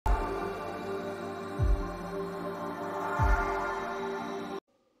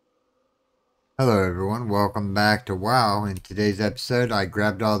Hello everyone, welcome back to WoW. In today's episode, I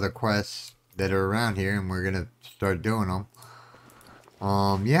grabbed all the quests that are around here and we're gonna start doing them.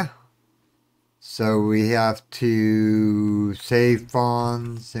 Yeah. So we have to save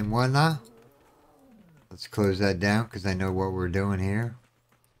fawns and whatnot. Let's close that down because I know what we're doing here.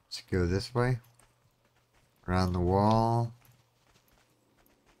 Let's go this way. Around the wall.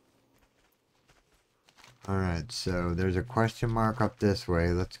 Alright, so there's a question mark up this way.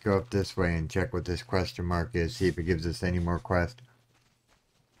 Let's go up this way and check what this question mark is. See if it gives us any more quests.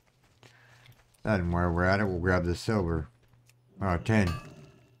 And where we're at it, we'll grab the silver. Oh, 10.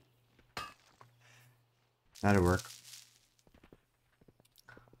 That'll work.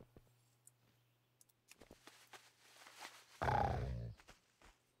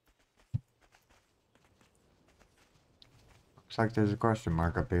 Looks like there's a question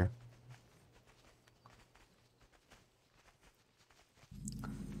mark up here.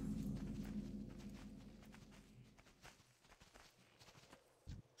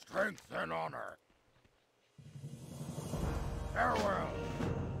 Strength and honor. Farewell.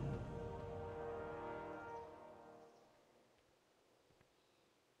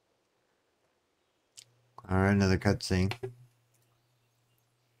 Alright, another cutscene.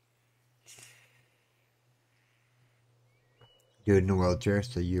 Do it in a wheelchair,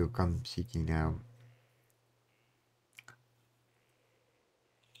 so you'll come seeking out.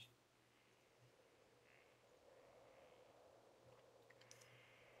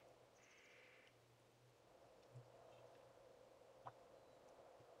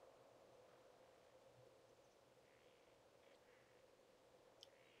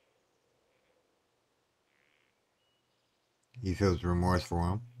 He feels remorse for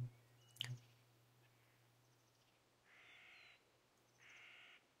him.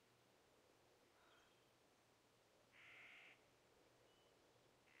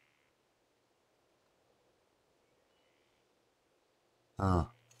 Oh.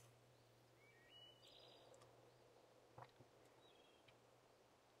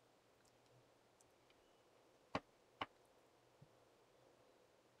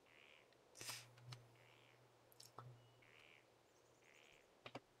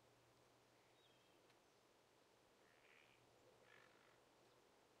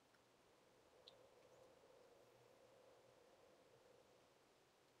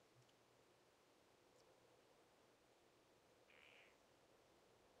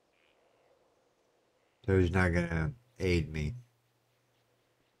 So he's not gonna aid me.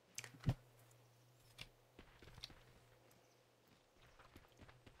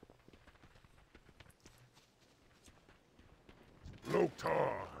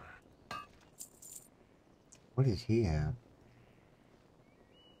 Loktar. What does he have?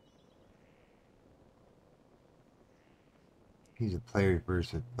 He's a player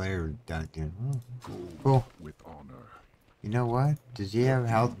versus player dungeon. Oh, Go cool. with honor. You know what? Does he have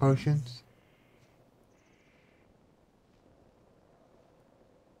health potions?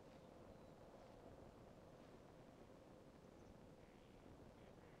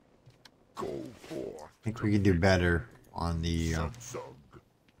 Go forth. I think we can do better on the... Zug.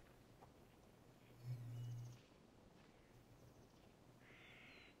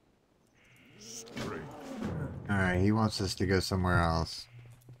 Strength. Alright, he wants us to go somewhere else,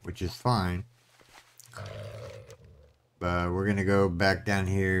 which is fine. But we're gonna go back down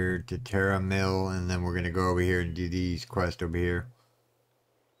here to Terra Mill, and then we're gonna go over here and do these quests over here.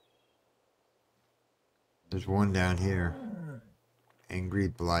 There's one down here. Angry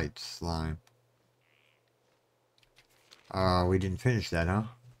Blight Slime. We didn't finish that, huh?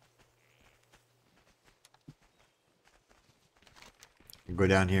 We'll go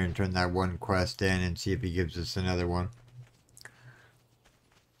down here and turn that one quest in and see if he gives us another one.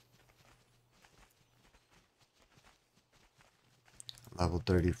 Level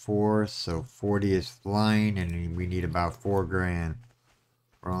 34, so 40 is flying, and we need about 4 grand.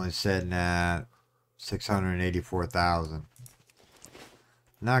 We're only sitting at 684,000.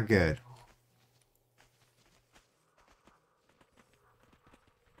 Not good.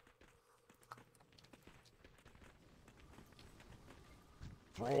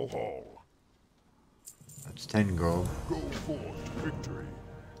 Thrall Hall. That's 10 gold. Go forth to victory.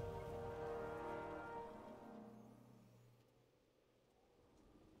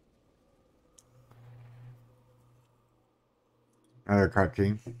 Another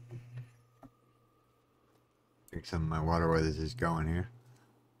cutscene. I think some of my water where this is going here.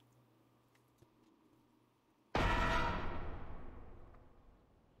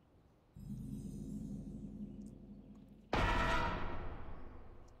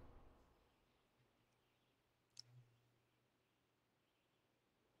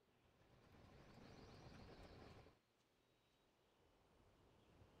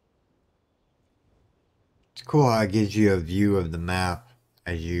 It's cool how it gives you a view of the map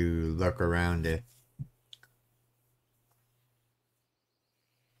as you look around it.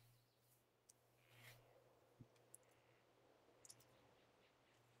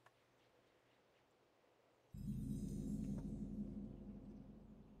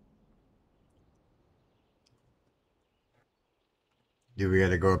 Do we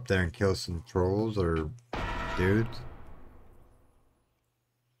gotta go up there and kill some trolls or dudes?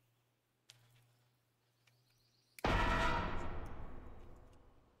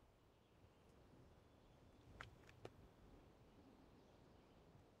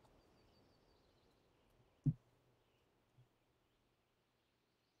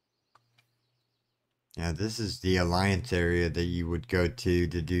 Yeah, this is the Alliance area that you would go to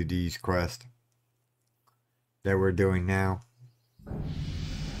do these quests that we're doing now.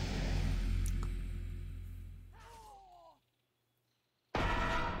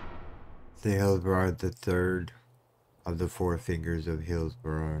 The Hillsborough, the third of the four fingers of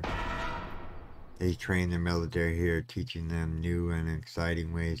Hillsborough. They train their military here, teaching them new and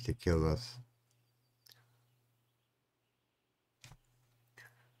exciting ways to kill us.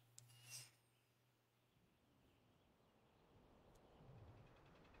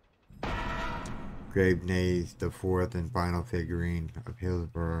 Grave Naze, the fourth and final figurine of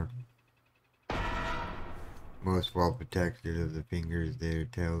Hillsborough. Most well protected of the fingers, their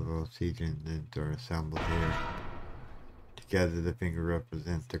tails all seasoned are assembled here. Together the finger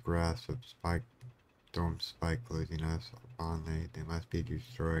represents the grasp of spike, storm spike closing us upon they must be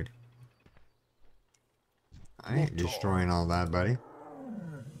destroyed. I ain't destroying all that, buddy.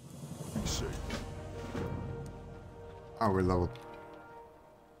 Be safe. Oh, we're low.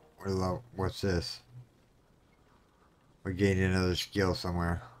 What's this? We gained another skill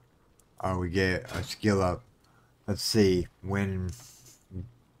somewhere. Oh, we get a skill up. Let's see. When...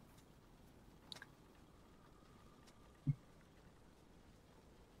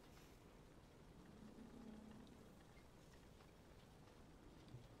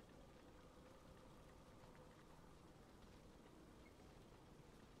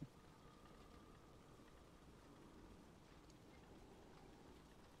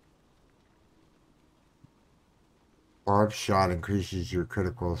 Barbed shot increases your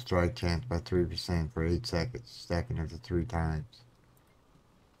critical strike chance by 3% for 8 seconds, stacking up to 3 times.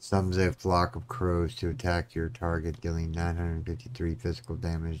 Summons a flock of crows to attack your target, dealing 953 physical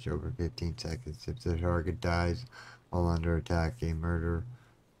damage over 15 seconds. If the target dies while under attack, a murder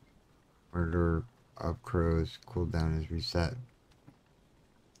of crows cooldown is reset.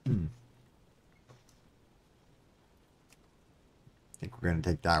 I think we're going to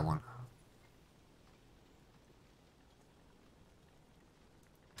take that one.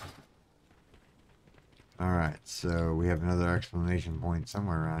 Alright, so we have another exclamation point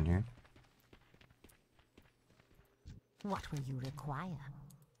somewhere around here. What will you require?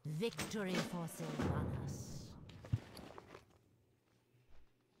 Victory forces on us.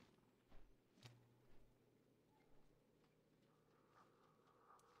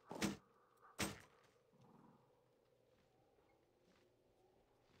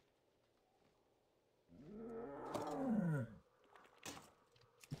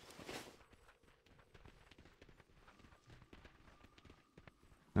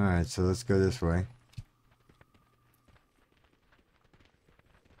 Alright, so let's go this way.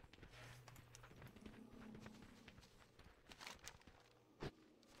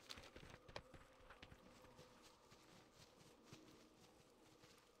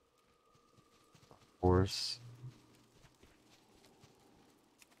 Horse.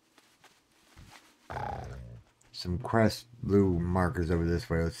 Some quest blue markers over this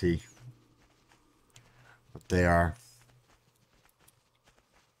way. Let's see what they are.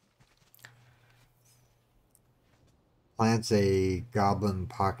 Plants a goblin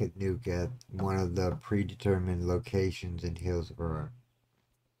pocket nuke at one of the predetermined locations in Hillsborough.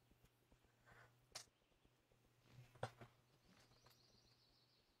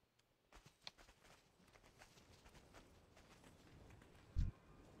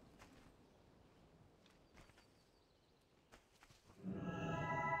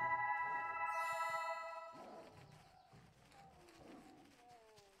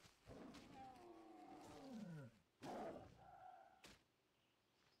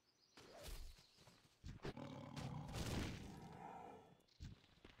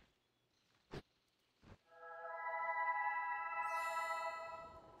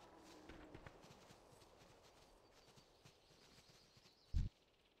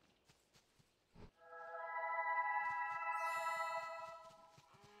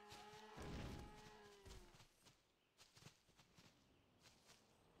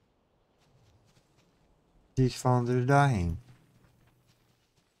 She's falling to dying.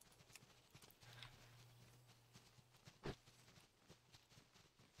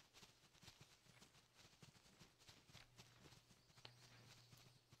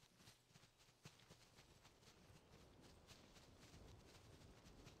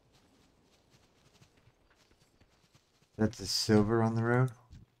 That's a silver on the road?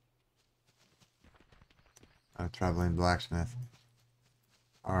 A traveling blacksmith.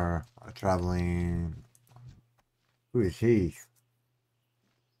 Or a traveling... Who is he?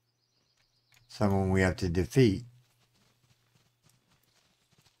 Someone we have to defeat.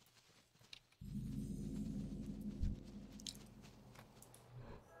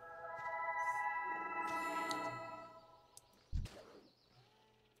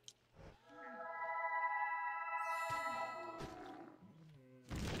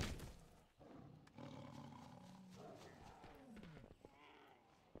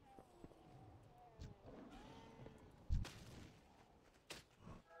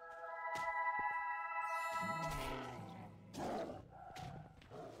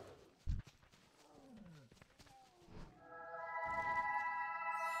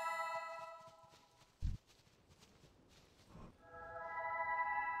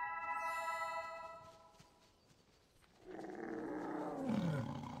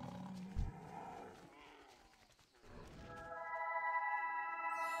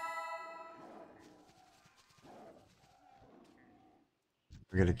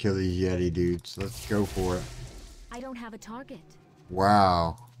 We're gonna kill these Yeti dudes. Let's go for it. I don't have a target.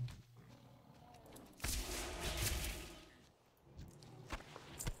 Wow.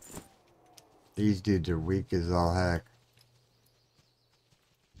 These dudes are weak as all heck.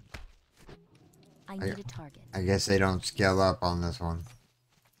 I need a target. I guess they don't scale up on this one.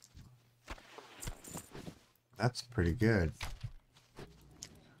 That's pretty good.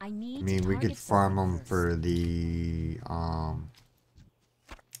 I mean, we could farm them for the,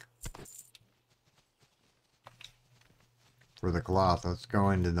 for the cloth. Let's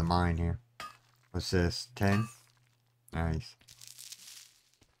go into the mine here. What's this? 10? Nice.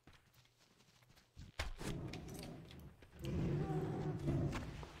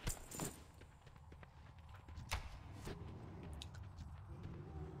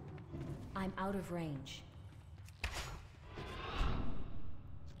 I'm out of range.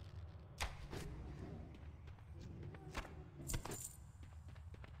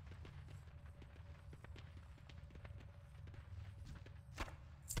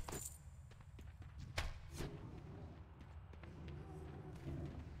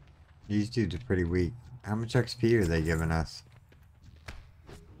 These dudes are pretty weak. How much XP are they giving us?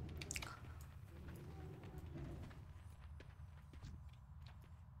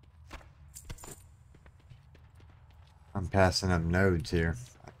 I'm passing up nodes here,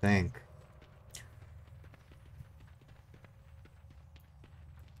 I think.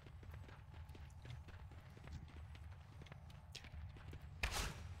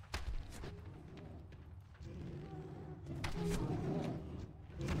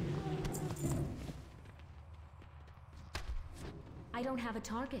 I don't have a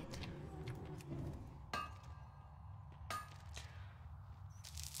target.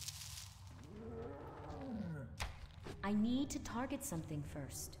 I need to target something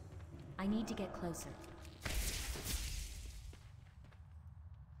first. I need to get closer.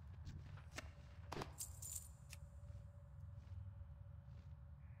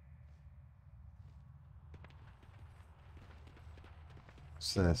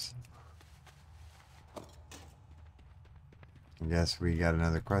 What's this? I guess we got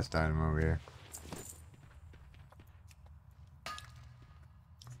another quest item over here.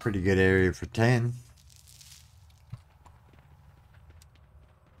 Pretty good area for 10.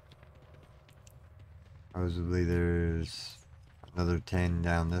 Supposedly there's another 10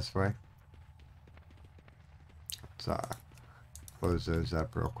 down this way. Let's close those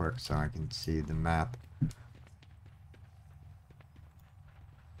up real quick so I can see the map.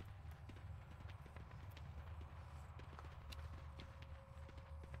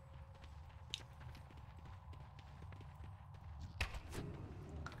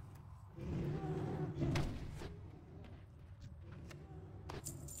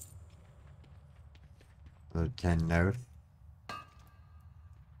 Another 10 node.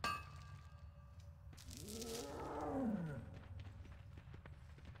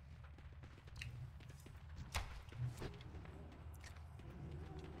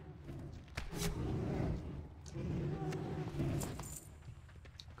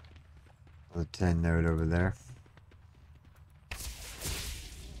 Another 10 node over there.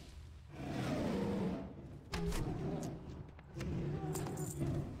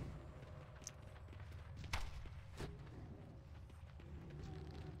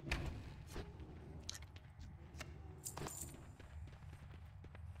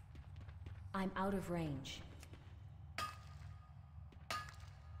 I'm out of range.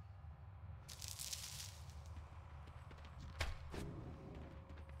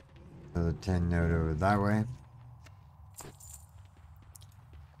 Another 10 node over that way.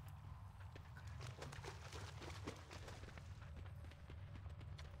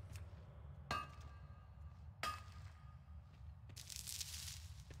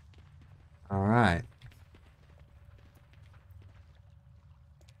 All right.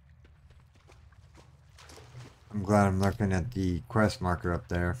 I'm glad I'm looking at the quest marker up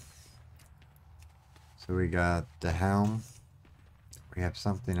there. So we got the helm. We have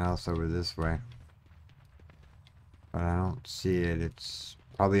something else over this way. But I don't see it. It's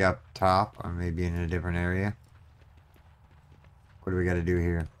probably up top or maybe in a different area. What do we got to do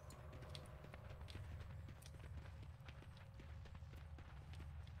here?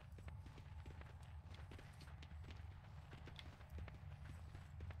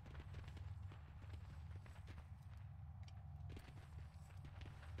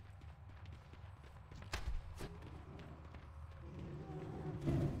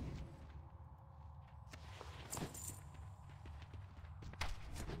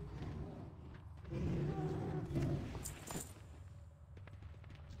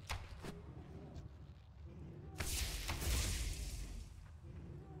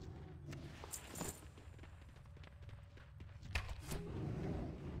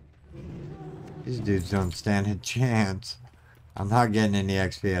 These dudes don't stand a chance. I'm not getting any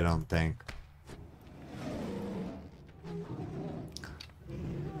XP, I don't think.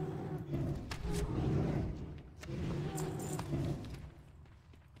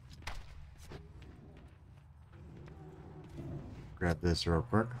 Grab this real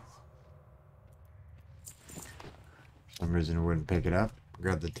quick. For some reason it wouldn't pick it up.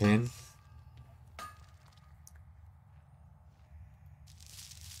 Grab the tin.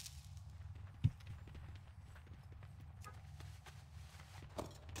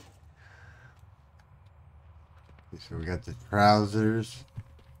 So we got the trousers.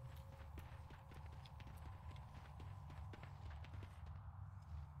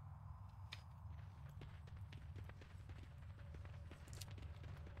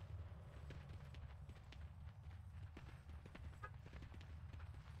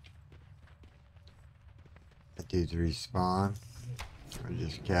 That dude's respawn. Or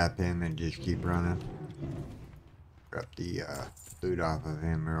just cap him and just keep running. Grab the loot off of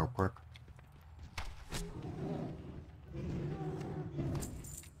him real quick.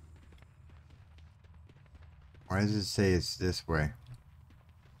 Why does it say it's this way?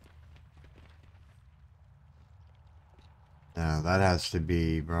 No, that has to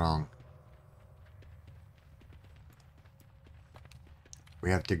be wrong. We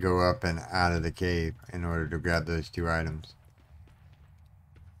have to go up and out of the cave in order to grab those two items.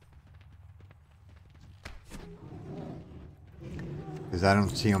 Because I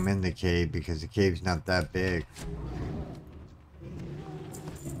don't see them in the cave because the cave's not that big.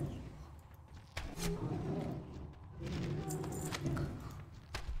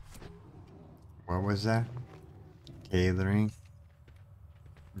 What was that? Tailoring?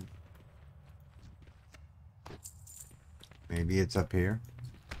 Maybe it's up here.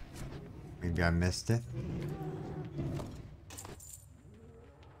 Maybe I missed it.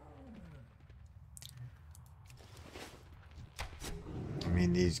 I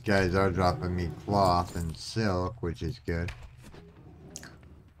mean, these guys are dropping me cloth and silk, which is good.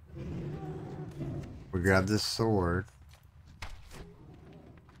 We grab this sword.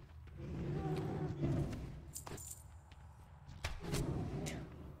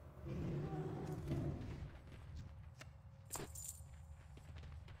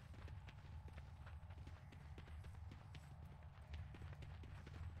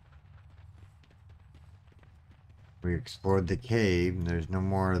 We explored the cave, and there's no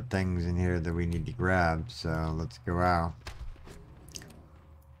more things in here that we need to grab, so let's go out.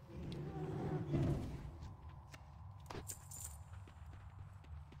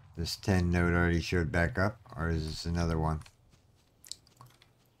 This 10 node already showed back up, or is this another one?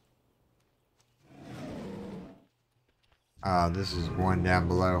 Ah, this is one down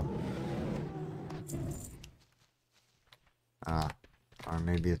below. Ah, or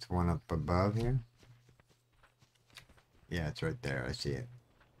maybe it's one up above here? Yeah, it's right there. I see it.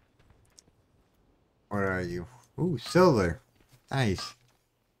 What are you? Ooh, silver. Nice.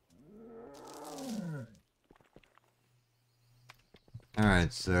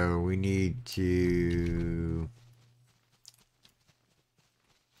 Alright, so we need to...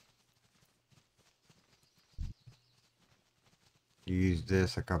 use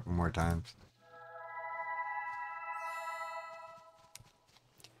this a couple more times.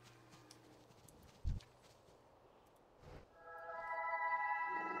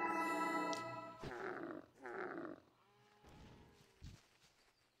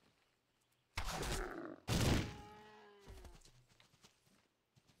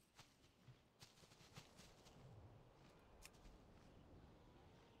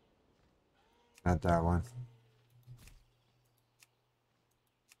 Not that one.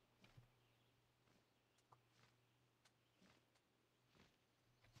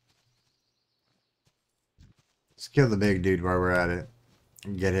 Let's kill the big dude while we're at it.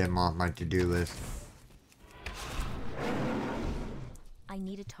 And get him off my to-do list. I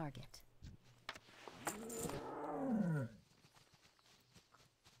need a target.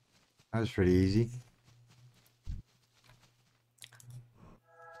 That was pretty easy.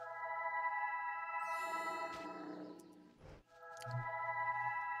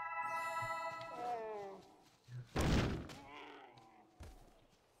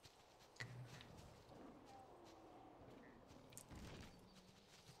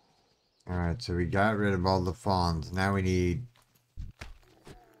 Alright, so we got rid of all the fawns. Now we need...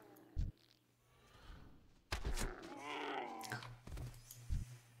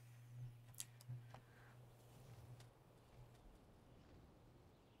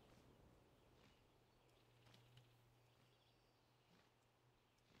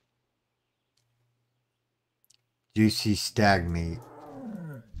 juicy stag meat.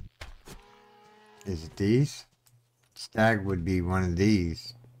 Is it these? Stag would be one of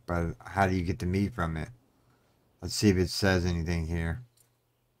these. But how do you get the meat from it? Let's see if it says anything here.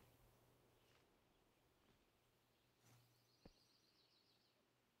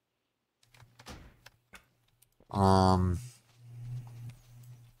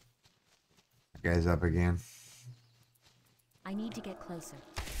 Guy's up again. I need to get closer.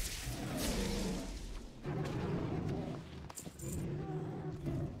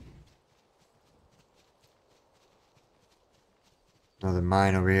 Another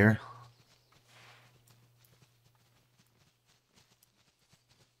mine over here.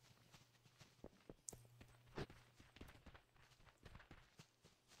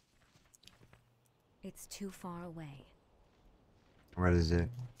 It's too far away. What is it?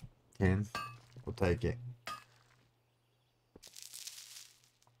 10? We'll take it.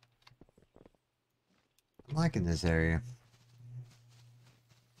 I'm liking this area.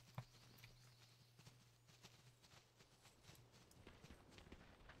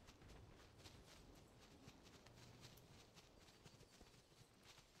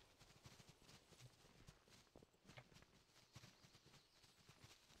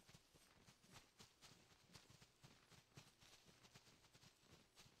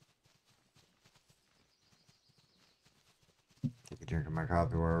 Take a drink of my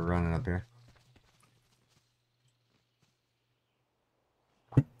coffee while we're running up here.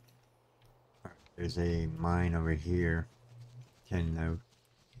 There's a mine over here. 10 note.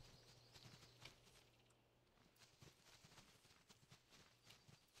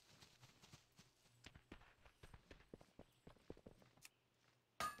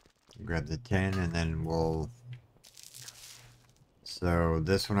 Grab the 10 and then we'll... So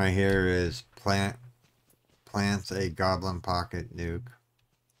this one right here is plants a goblin pocket nuke.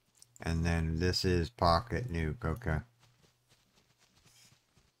 And then this is pocket nuke, okay.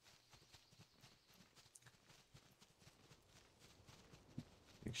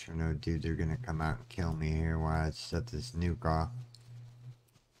 Make sure no dudes are gonna come out and kill me here while I set this nuke off.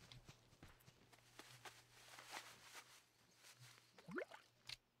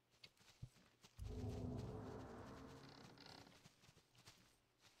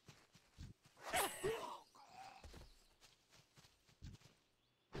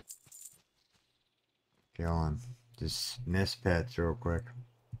 Kill him. Just miss pets real quick.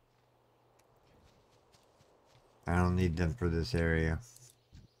 I don't need them for this area.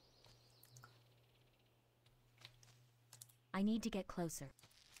 I need to get closer.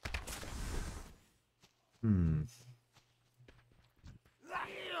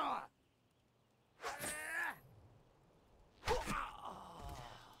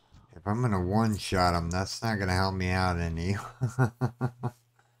 If I'm gonna one-shot him, that's not gonna help me out any.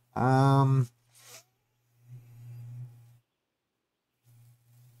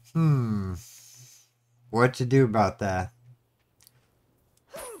 What to do about that?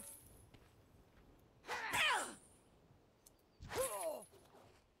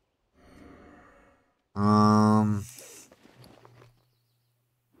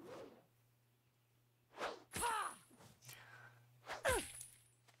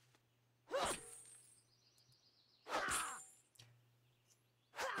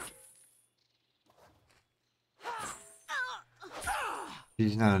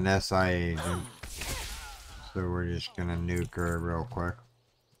 She's not an SI agent, so we're just gonna nuke her real quick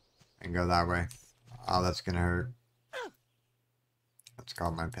and go that way. Oh, that's gonna hurt. Let's call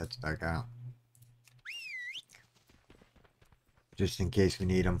my pets back out. Just in case we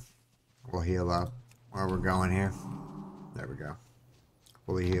need them. We'll heal up while we're going here. There we go.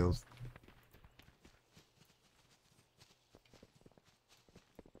 Fully healed.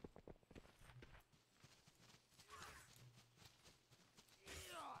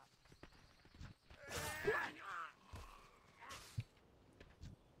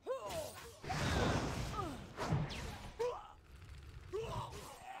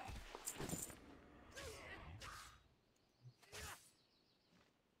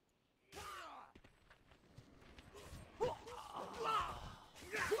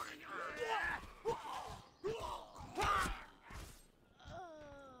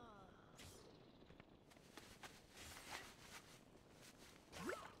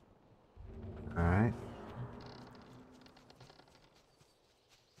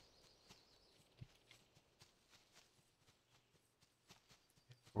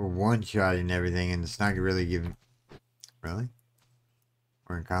 We're one-shotting everything, and it's not really giving... Really?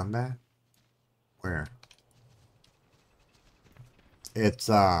 We're in combat? Where? It's,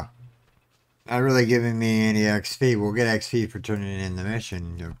 not really giving me any XP. We'll get XP for turning in the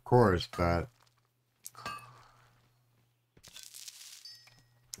mission, of course, but...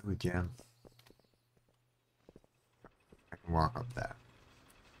 Ooh, gem. I can walk up that.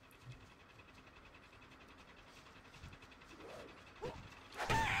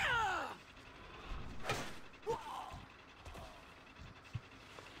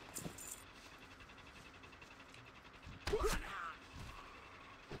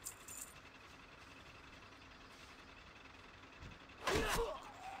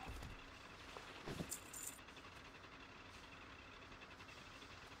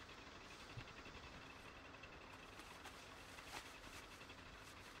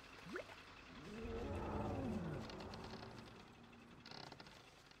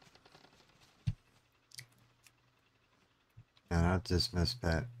 No, not dismiss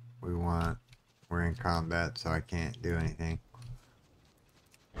pet. We're in combat, so I can't do anything.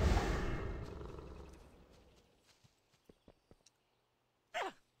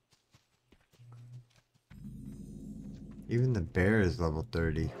 Even the bear is level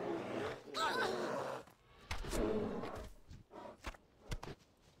 30.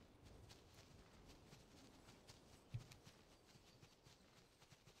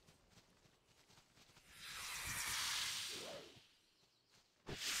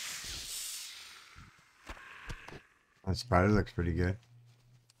 That spider looks pretty good.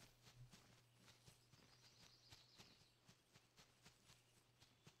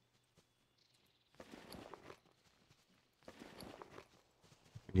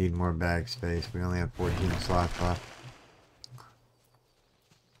 We need more bag space. We only have 14 slots left.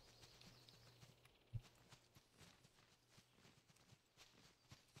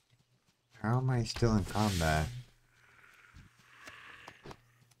 How am I still in combat?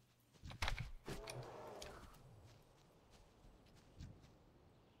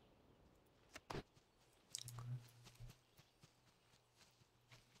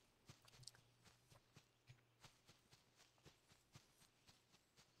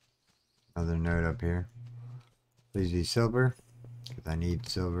 Another note up here. Please be silver, because I need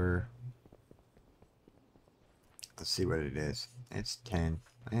silver. Let's see what it is. It's 10.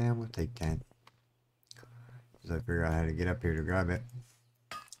 And we'll take 10. Because I figure out how to get up here to grab it.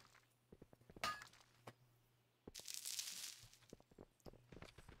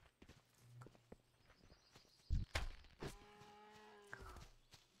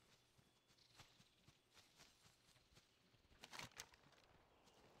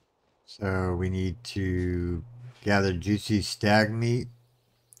 So we need to gather juicy stag meat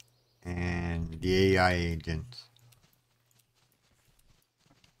and the AI agents.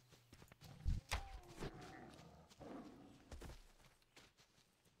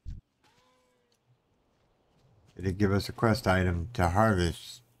 Did it give us a quest item to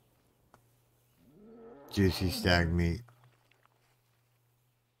harvest juicy stag meat?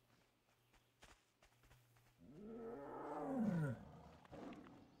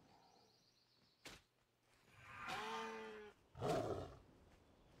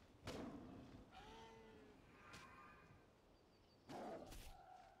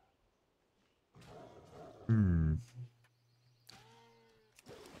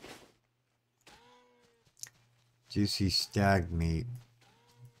 Juicy stag meat.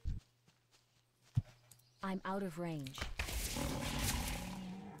 I'm out of range.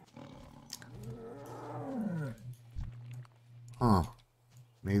 Huh.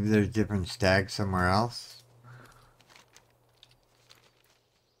 Maybe there's different stags somewhere else?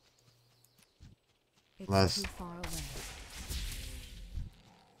 It's Less. too far away.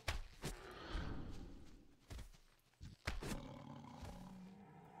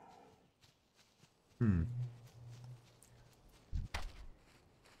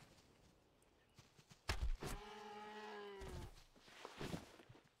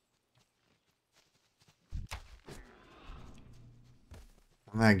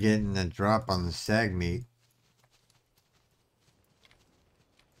 I'm not getting a drop on the stag meat.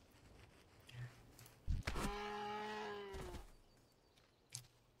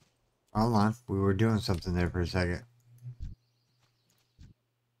 Hold on, we were doing something there for a second.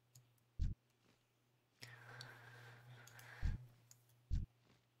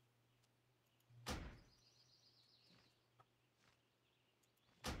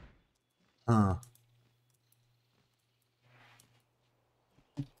 Huh.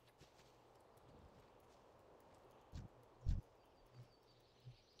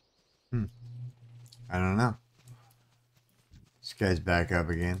 I don't know. It's guy's back up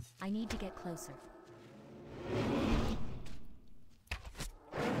again. I need to get closer.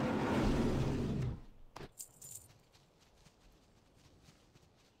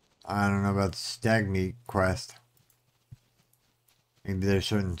 I don't know about the stag meat quest. Maybe there's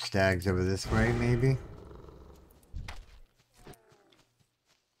certain stags over this way, maybe?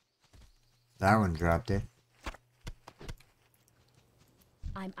 That one dropped it.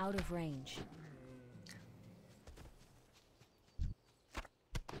 I'm out of range.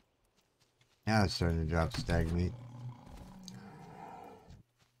 Now it's starting to drop stag meat.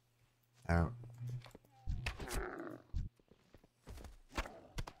 Oh.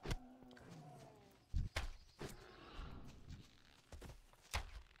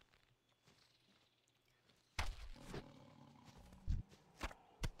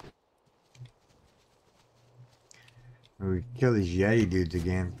 We kill these Yeti dudes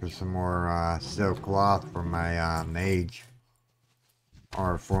again for some more silk cloth for my mage.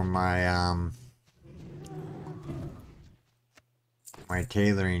 Or for my my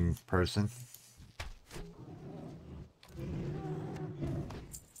tailoring person.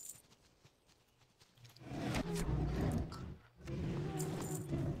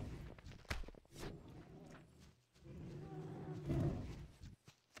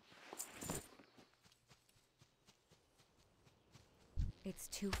 It's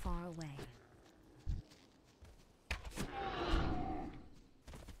too far away.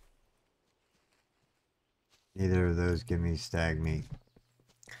 Neither of those give me stag meat.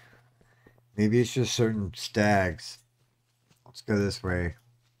 Maybe it's just certain stags. Let's go this way.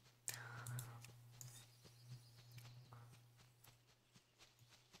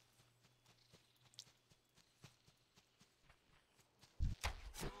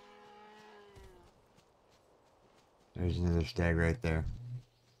 There's another stag right there.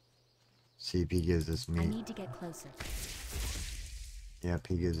 See if he gives us I meat. need to get closer. Yep,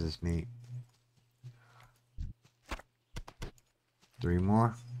 he gives us meat. 3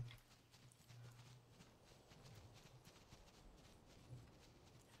 more.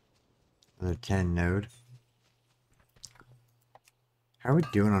 Another 10 node. How are we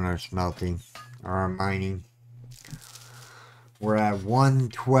doing on our smelting? Or our mining? We're at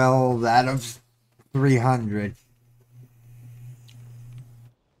 112 out of 300.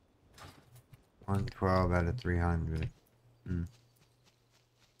 112 out of 300.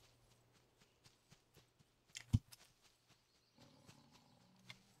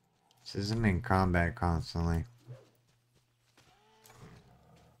 This isn't in combat constantly.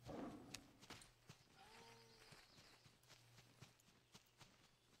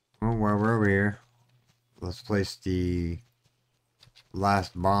 Well, while we're over here, let's place the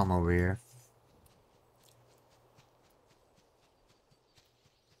last bomb over here.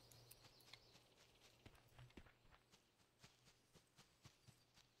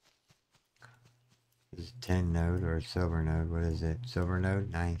 This is 10 node or a silver node. What is it? Silver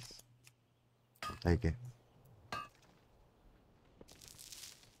node? Nice. I'll take it.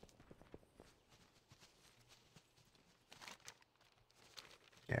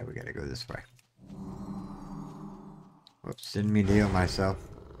 Yeah, we gotta go this way. Whoops, didn't mean to heal myself.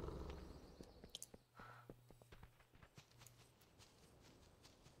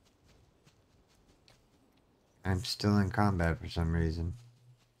 I'm still in combat for some reason.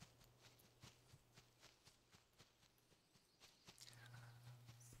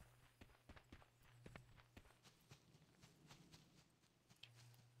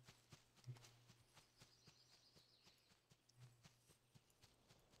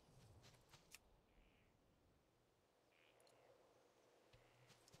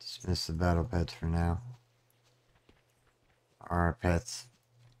 Dismiss the battle pets for now. Our pets.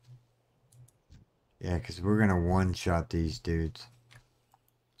 Yeah, because we're gonna one-shot these dudes.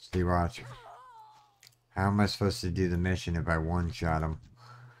 See, watch. How am I supposed to do the mission if I one-shot them?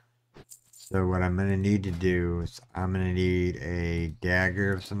 So what I'm gonna need to do is I'm gonna need a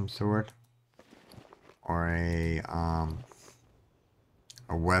dagger of some sort. Or a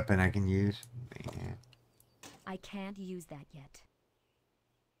weapon I can use. Yeah. I can't use that yet.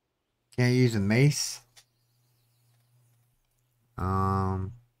 Can't use a mace.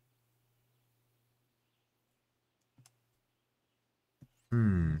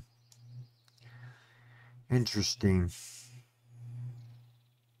 Interesting.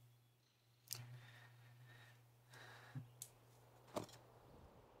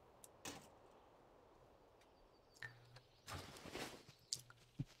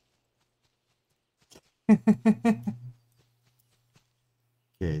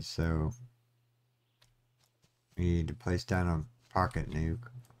 Okay, so we need to place down a pocket nuke.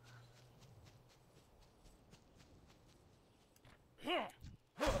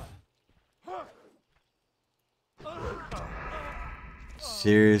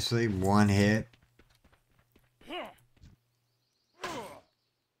 Seriously, one hit?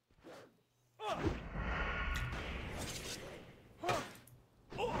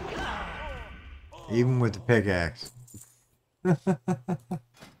 Even with the pickaxe.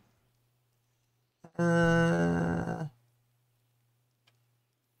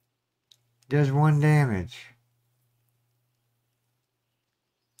 Does one damage.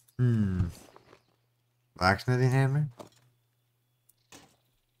 Blacksmithing hammer?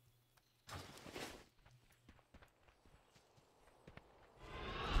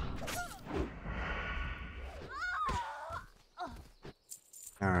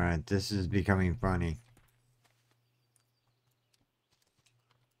 Alright, this is becoming funny.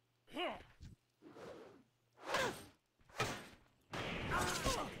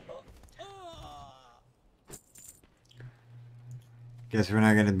 Guess we're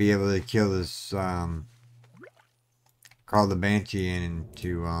not gonna be able to kill this, call the Banshee in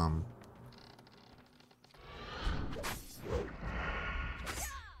to,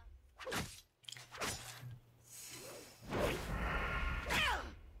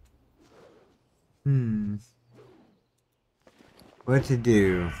 what to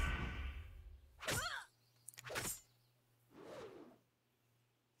do?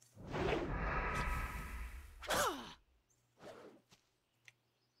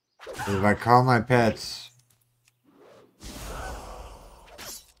 If I call my pets,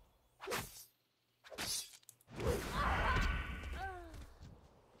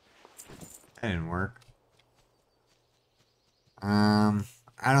 that didn't work.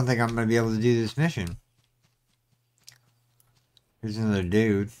 I don't think I'm gonna be able to do this mission. Here's another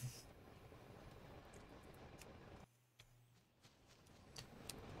dude.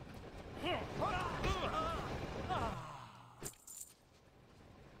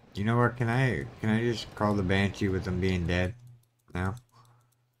 You know what? Can I just call the Banshee with them being dead? No?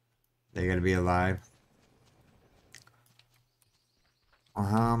 They gotta be alive. Well,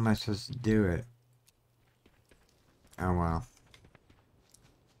 how am I supposed to do it? Oh well.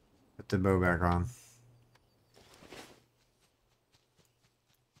 Put the bow back on.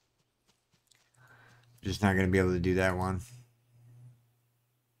 Just not gonna be able to do that one.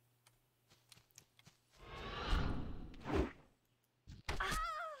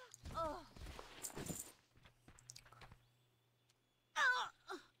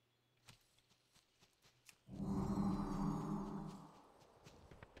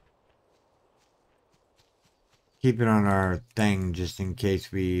 Keep it on our thing just in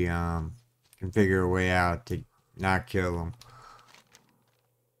case we can figure a way out to not kill them.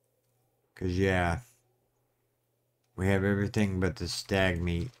 Cause yeah, we have everything but the stag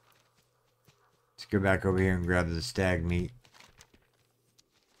meat. Let's go back over here and grab the stag meat.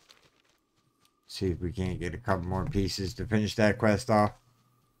 See if we can't get a couple more pieces to finish that quest off.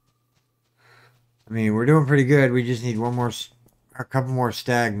 I mean, we're doing pretty good. We just need a couple more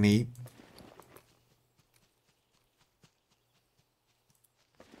stag meat.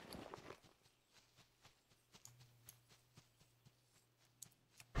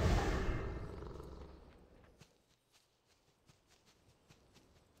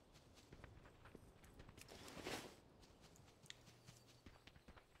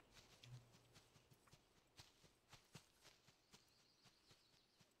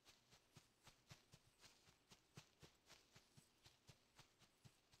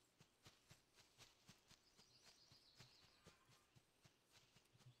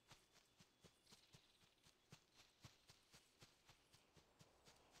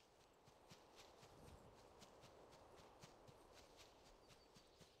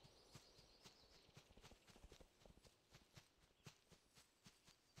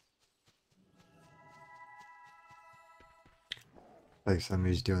 Like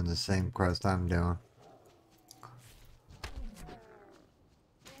somebody's doing the same quest I'm doing.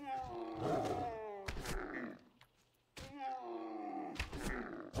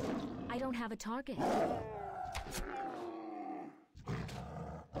 I don't have a target.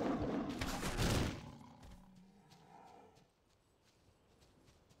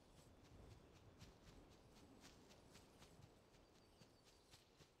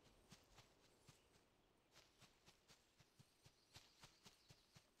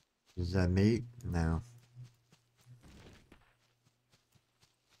 Is that meat? No.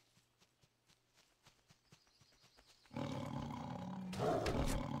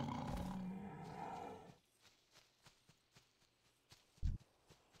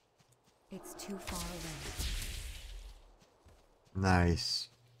 It's too far away. Nice.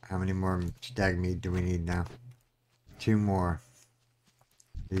 How many more stag meat do we need now? 2 more.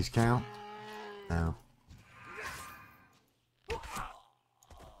 These count? No.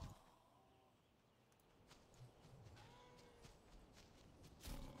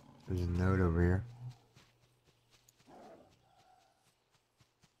 There's a note over here.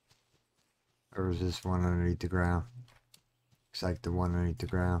 Or is this one underneath the ground? Looks like the one underneath the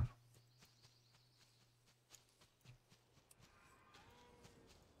ground.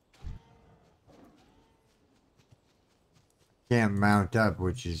 Can't mount up,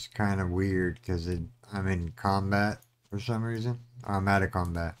 which is kind of weird because I'm in combat for some reason. Oh, I'm out of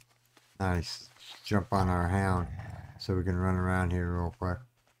combat. Nice. Let's jump on our hound so we can run around here real quick.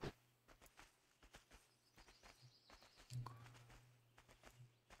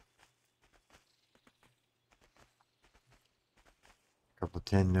 Couple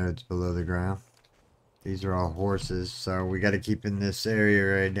 10 nodes below the ground. These are all horses, so we got to keep in this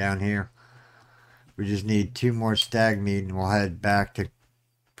area right down here. We just need 2 more stag meat and we'll head back to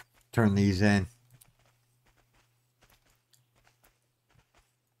turn these in.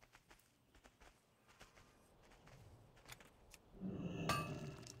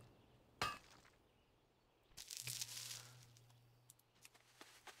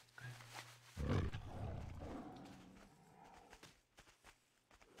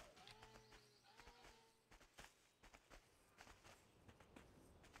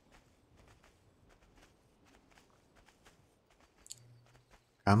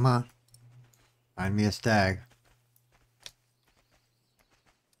 Come on. Find me a stag.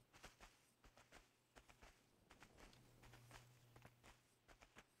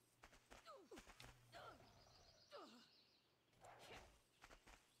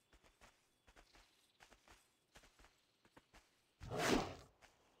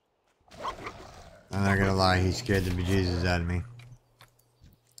 I'm not gonna lie, he scared the bejesus out of me.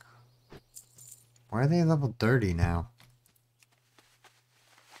 Why are they level 30 now?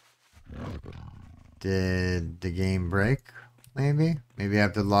 Did the game break? Maybe? Maybe I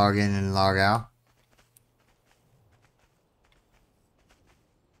have to log in and log out?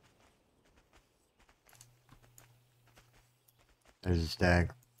 There's a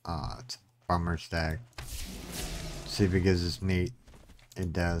stag. Aw, it's a bummer stag. See if it gives us meat.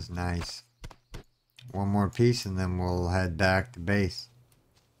 It does. Nice. One more piece and then we'll head back to base.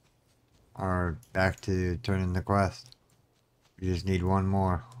 Or back to turning the quest. We just need one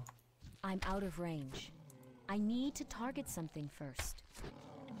more. I'm out of range. I need to target something first.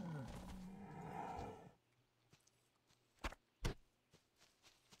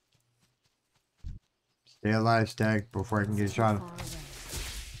 Stay alive, stag, before I can get a shot. Far away.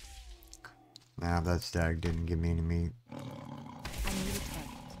 Nah, that stag didn't give me any meat. I need a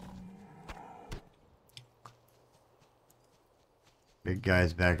target. Big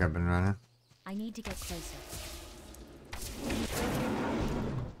guy's back up and running. I need to get closer.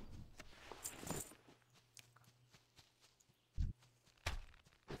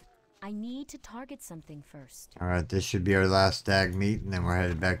 I need to target something first. Alright, this should be our last stag meet, and then we're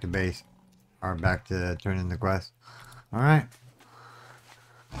headed back to base. Or back to turning the quest. Alright.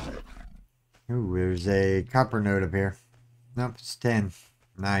 Ooh, there's a copper node up here. Nope, it's 10.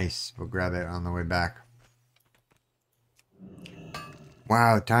 Nice. We'll grab it on the way back.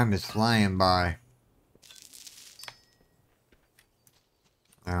 Wow, time is flying by.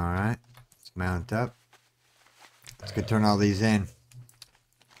 Alright. Let's mount up. Let's go turn all these in.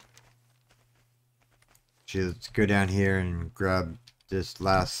 Let's go down here and grab this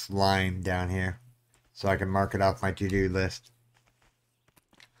last slime down here so I can mark it off my to-do list.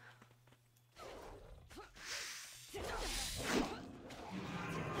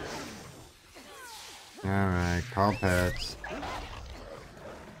 Alright, call pets.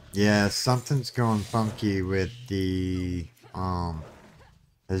 Yeah, something's going funky with the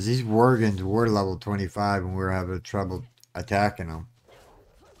as these Worgans were level 25 and we were having trouble attacking them.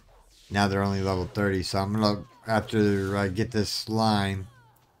 Now they're only level 30, so I'm gonna, after I get this slime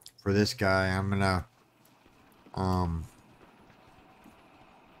for this guy, I'm gonna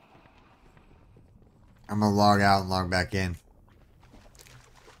log out and log back in.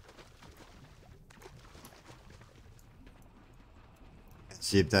 And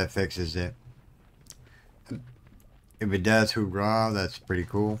see if that fixes it. If it does, hoorah, that's pretty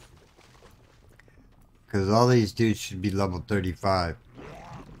cool. Because all these dudes should be level 35.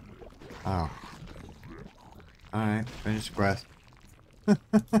 Oh. Alright, finish the quest.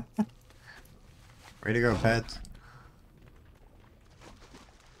 Way to go, pets.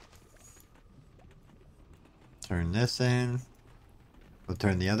 Turn this in. We'll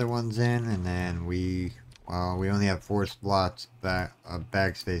turn the other ones in, and then we only have 4 slots of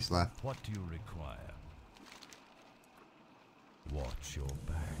bag space left. What do you require? Watch your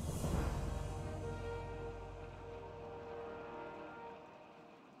back.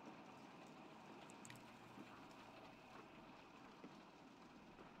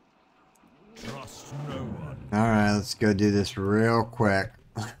 Trust no one. Alright, let's go do this real quick.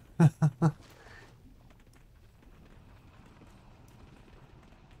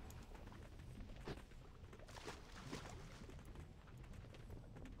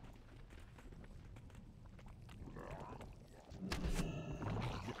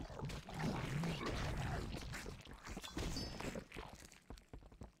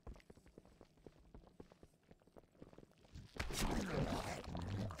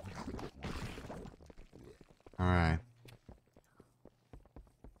 Alright.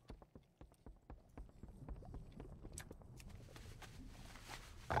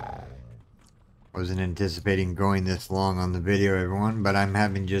 Wasn't anticipating going this long on the video, everyone, but I'm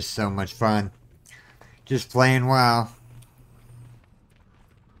having just so much fun. Just playing WoW.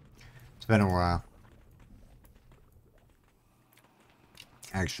 It's been a while.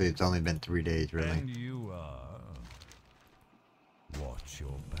 Actually, it's only been 3 days, really. And you are. Watch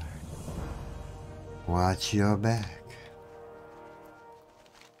your back. Watch your back.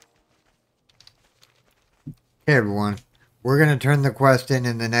 Hey, everyone. We're going to turn the quest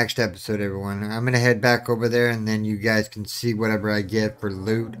in the next episode, everyone. I'm going to head back over there, and then you guys can see whatever I get for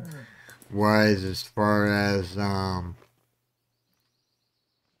loot-wise as far as, yeah,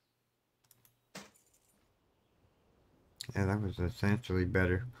 that was essentially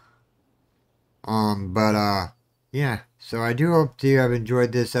better. Yeah. So I do hope you have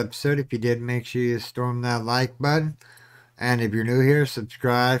enjoyed this episode. If you did, make sure you storm that like button. And if you're new here,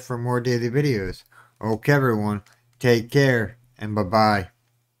 subscribe for more daily videos. Okay, everyone. Take care, and bye-bye.